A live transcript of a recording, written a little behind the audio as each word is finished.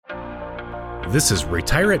This is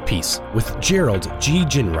Retire at Peace with Gerald G.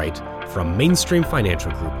 Ginwright from Mainstream Financial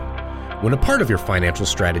Group. When a part of your financial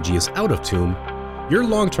strategy is out of tune, your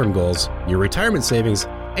long-term goals, your retirement savings,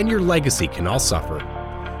 and your legacy can all suffer.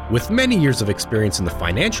 With many years of experience in the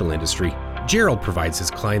financial industry, Gerald provides his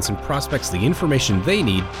clients and prospects the information they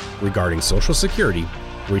need regarding Social Security,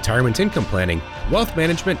 retirement income planning, wealth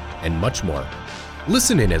management, and much more.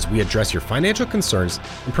 Listen in as we address your financial concerns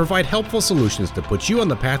and provide helpful solutions to put you on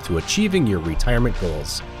the path to achieving your retirement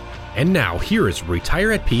goals. And now, here is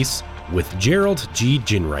Retire at Peace with Gerald G.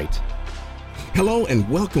 Ginwright. Hello and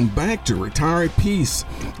welcome back to Retire at Peace.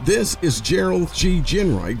 This is Gerald G.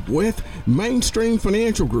 Ginwright with Mainstream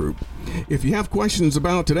Financial Group. If you have questions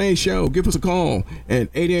about today's show, give us a call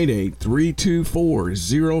at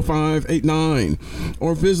 888-324-0589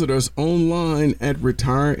 or visit us online at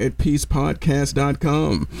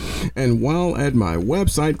retireatpeacepodcast.com. And while at my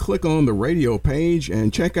website, click on the radio page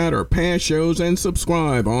and check out our past shows and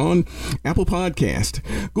subscribe on Apple Podcast,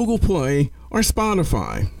 Google Play, or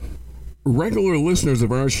Spotify. Regular listeners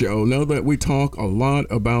of our show know that we talk a lot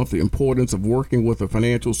about the importance of working with a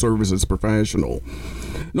financial services professional.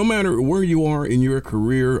 No matter where you are in your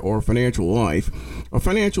career or financial life, a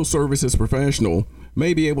financial services professional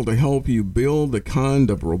may be able to help you build the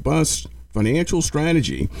kind of robust financial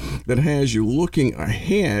strategy that has you looking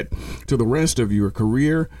ahead to the rest of your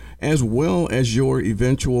career as well as your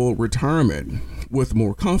eventual retirement with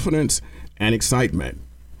more confidence and excitement.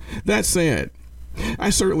 That said, I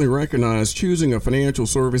certainly recognize choosing a financial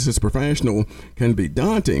services professional can be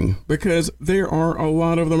daunting because there are a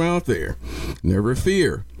lot of them out there. Never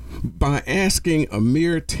fear. By asking a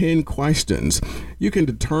mere 10 questions, you can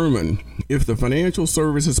determine if the financial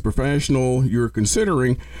services professional you're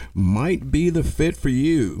considering might be the fit for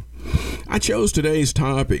you. I chose today's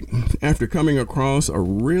topic after coming across a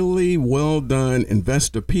really well-done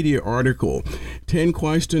Investopedia article, 10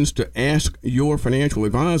 questions to ask your financial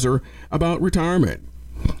advisor about retirement.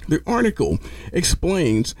 The article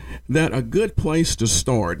explains that a good place to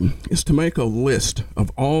start is to make a list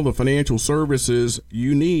of all the financial services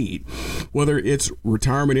you need, whether it's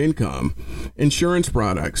retirement income, insurance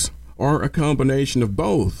products, or a combination of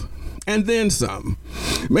both, and then some.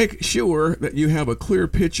 Make sure that you have a clear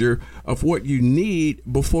picture of what you need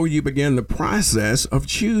before you begin the process of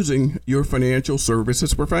choosing your financial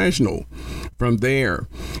services professional. From there,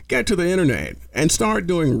 get to the internet and start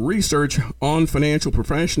doing research on financial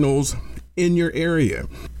professionals in your area.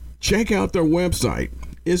 Check out their website.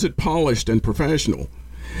 Is it polished and professional?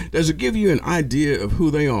 Does it give you an idea of who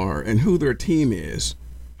they are and who their team is?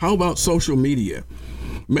 How about social media?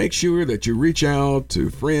 Make sure that you reach out to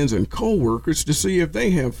friends and coworkers to see if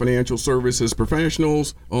they have financial services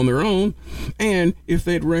professionals on their own and if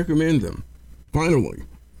they'd recommend them. Finally,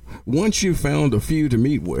 once you've found a few to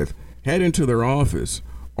meet with, head into their office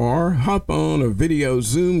or hop on a video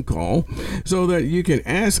Zoom call so that you can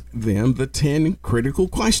ask them the 10 critical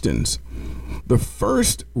questions. The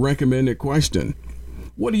first recommended question,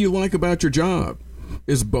 what do you like about your job,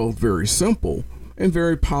 is both very simple and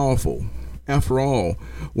very powerful. After all,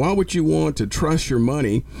 why would you want to trust your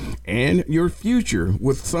money and your future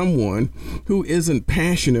with someone who isn't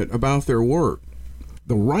passionate about their work?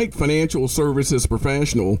 The right financial services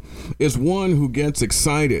professional is one who gets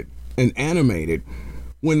excited and animated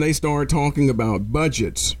when they start talking about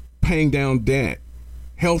budgets, paying down debt,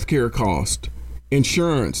 healthcare costs,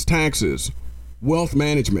 insurance, taxes, wealth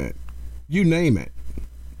management, you name it.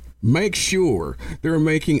 Make sure they're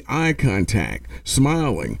making eye contact,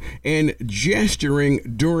 smiling, and gesturing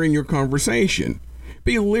during your conversation.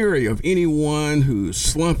 Be leery of anyone who's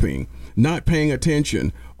slumping, not paying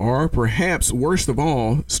attention, or perhaps worst of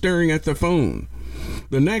all, staring at the phone.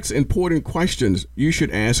 The next important question you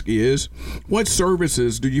should ask is, what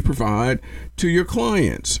services do you provide to your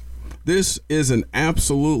clients? This is an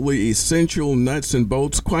absolutely essential nuts and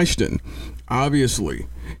bolts question. Obviously,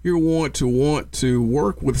 you want to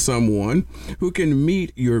work with someone who can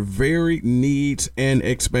meet your varied needs and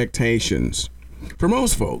expectations. For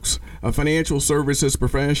most folks, a financial services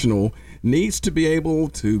professional needs to be able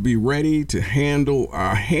to be ready to handle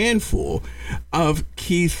a handful of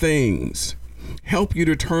key things, help you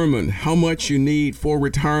determine how much you need for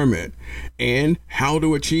retirement and how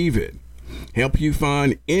to achieve it, help you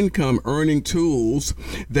find income earning tools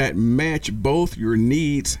that match both your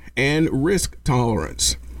needs and risk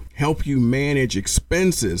tolerance, help you manage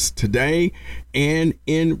expenses today and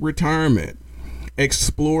in retirement,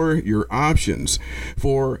 explore your options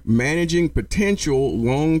for managing potential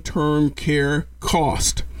long-term care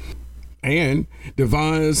cost, and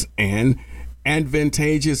devise an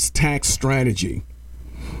advantageous tax strategy.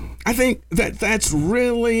 I think that's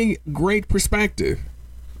really great perspective.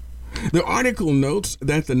 The article notes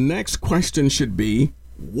that the next question should be,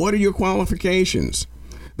 what are your qualifications?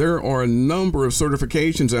 There are a number of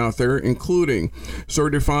certifications out there, including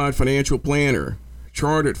Certified Financial Planner,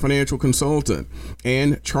 Chartered Financial Consultant,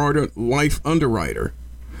 and Chartered Life Underwriter.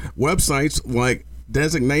 Websites like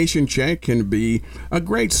Designation Check can be a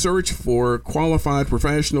great search for qualified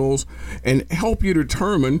professionals and help you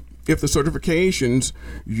determine if the certifications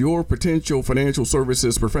your potential financial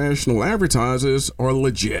services professional advertises are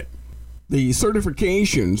legit. The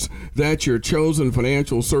certifications that your chosen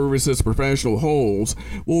financial services professional holds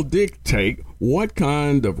will dictate what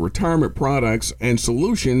kind of retirement products and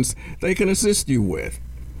solutions they can assist you with.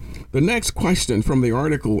 The next question from the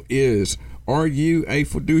article is, are you a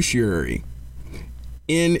fiduciary?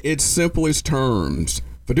 In its simplest terms,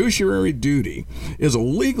 fiduciary duty is a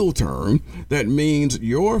legal term that means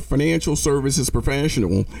your financial services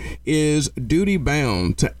professional is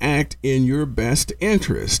duty-bound to act in your best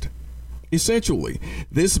interest. Essentially,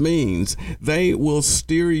 this means they will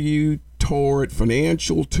steer you toward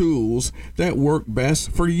financial tools that work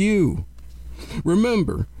best for you.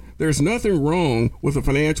 Remember, there's nothing wrong with a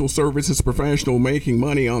financial services professional making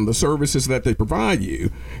money on the services that they provide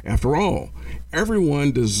you. After all,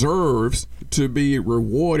 everyone deserves to be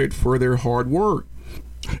rewarded for their hard work.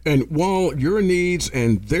 And while your needs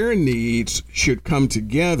and their needs should come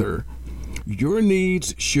together, your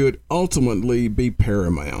needs should ultimately be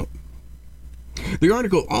paramount. The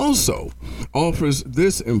article also offers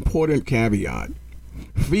this important caveat.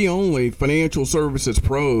 Fee-only financial services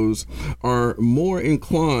pros are more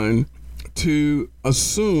inclined to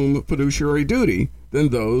assume fiduciary duty than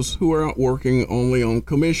those who are out working only on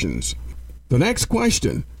commissions. The next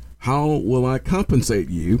question, how will I compensate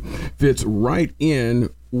you, fits right in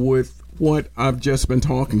with what I've just been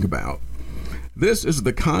talking about. This is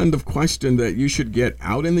the kind of question that you should get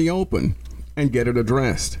out in the open and get it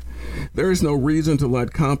addressed. There is no reason to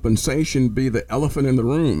let compensation be the elephant in the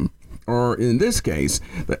room, or in this case,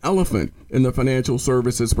 the elephant in the financial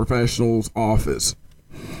services professional's office.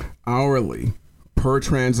 Hourly, per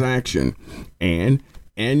transaction, and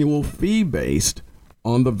annual fee based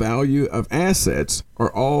on the value of assets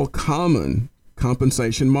are all common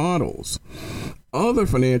compensation models. Other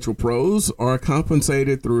financial pros are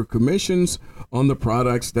compensated through commissions on the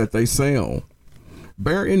products that they sell.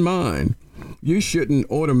 Bear in mind, you shouldn't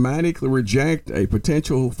automatically reject a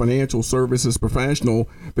potential financial services professional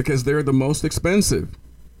because they're the most expensive.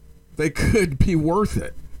 They could be worth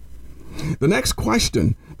it. The next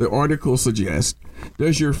question the article suggests,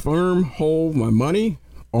 does your firm hold my money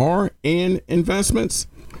or in investments?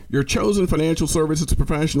 Your chosen financial services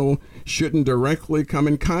professional shouldn't directly come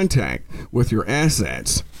in contact with your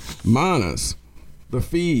assets, minus the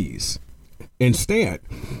fees. Instead,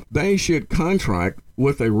 they should contract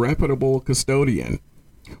with a reputable custodian,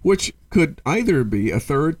 which could either be a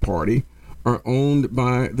third party or owned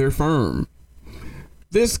by their firm.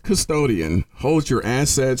 This custodian holds your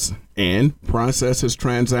assets and processes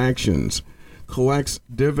transactions, collects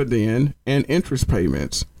dividend and interest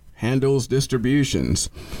payments, handles distributions,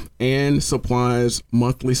 and supplies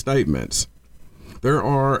monthly statements. There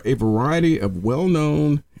are a variety of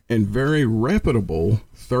well-known and very reputable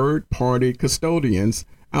third-party custodians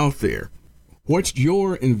out there. What's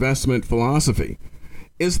your investment philosophy?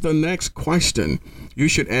 Is the next question you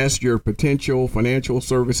should ask your potential financial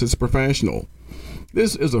services professional.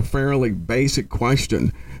 This is a fairly basic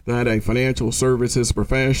question that a financial services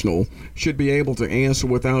professional should be able to answer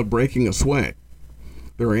without breaking a sweat.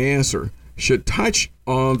 Their answer should touch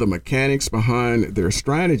on the mechanics behind their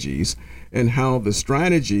strategies and how the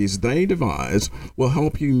strategies they devise will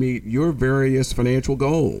help you meet your various financial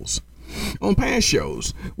goals. On past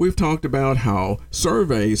shows, we've talked about how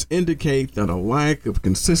surveys indicate that a lack of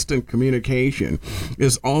consistent communication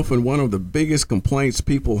is often one of the biggest complaints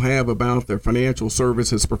people have about their financial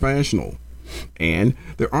services professional. And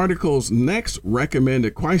the article's next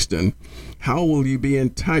recommended question, how will you be in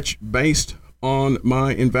touch based on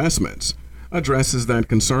my investments, addresses that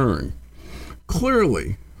concern.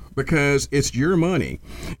 Clearly, because it's your money,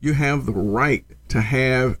 you have the right to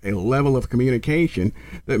have a level of communication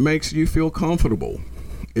that makes you feel comfortable.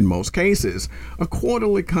 In most cases, a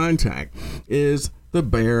quarterly contact is the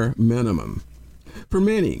bare minimum. For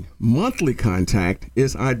many, monthly contact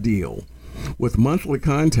is ideal. With monthly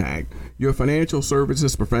contact, your financial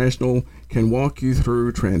services professional can walk you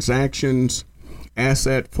through transactions,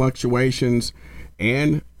 asset fluctuations,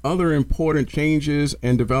 and other important changes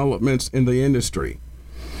and developments in the industry.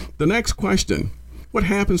 The next question, What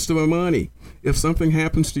happens to my money if something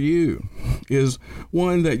happens to you is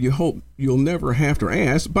one that you hope you'll never have to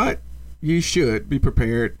ask, but you should be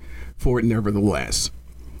prepared for it nevertheless.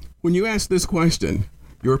 When you ask this question,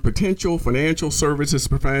 your potential financial services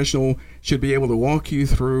professional should be able to walk you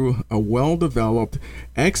through a well-developed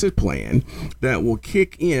exit plan that will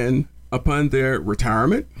kick in upon their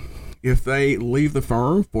retirement, if they leave the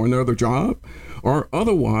firm for another job, or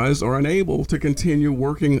otherwise are unable to continue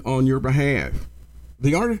working on your behalf.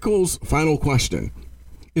 The article's final question,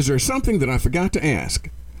 is there something that I forgot to ask,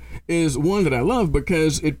 is one that I love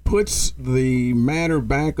because it puts the matter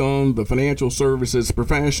back on the financial services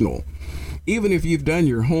professional. Even if you've done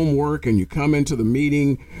your homework and you come into the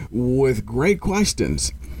meeting with great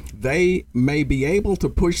questions, they may be able to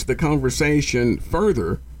push the conversation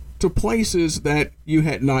further to places that you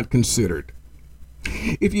had not considered.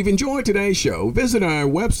 If you've enjoyed today's show, visit our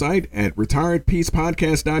website at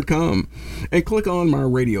retiredpeacepodcast.com and click on my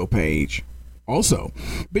radio page. Also,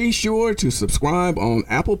 be sure to subscribe on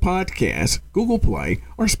Apple Podcasts, Google Play,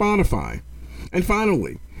 or Spotify. And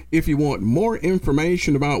finally, if you want more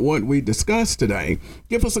information about what we discussed today,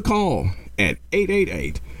 give us a call at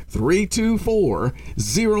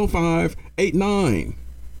 888-324-0589.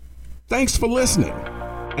 Thanks for listening.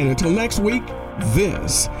 And until next week,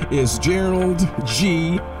 this is Gerald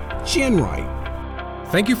G. Ginwright.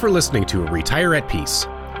 Thank you for listening to Retire at Peace.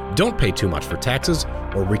 Don't pay too much for taxes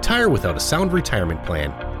or retire without a sound retirement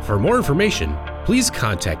plan. For more information, please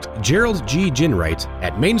contact Gerald G. Ginwright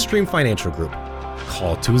at Mainstream Financial Group.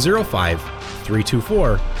 Call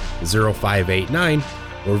 205-324-0589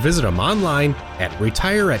 or visit them online at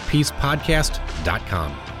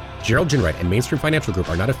retireatpeacepodcast.com. Gerald Ginwright and Mainstream Financial Group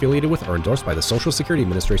are not affiliated with or endorsed by the Social Security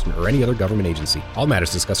Administration or any other government agency. All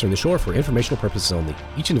matters discussed during the show are for informational purposes only.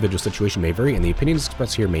 Each individual situation may vary, and the opinions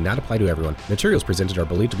expressed here may not apply to everyone. Materials presented are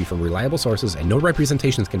believed to be from reliable sources, and no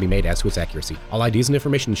representations can be made as to its accuracy. All ideas and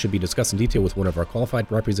information should be discussed in detail with one of our qualified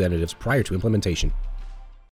representatives prior to implementation.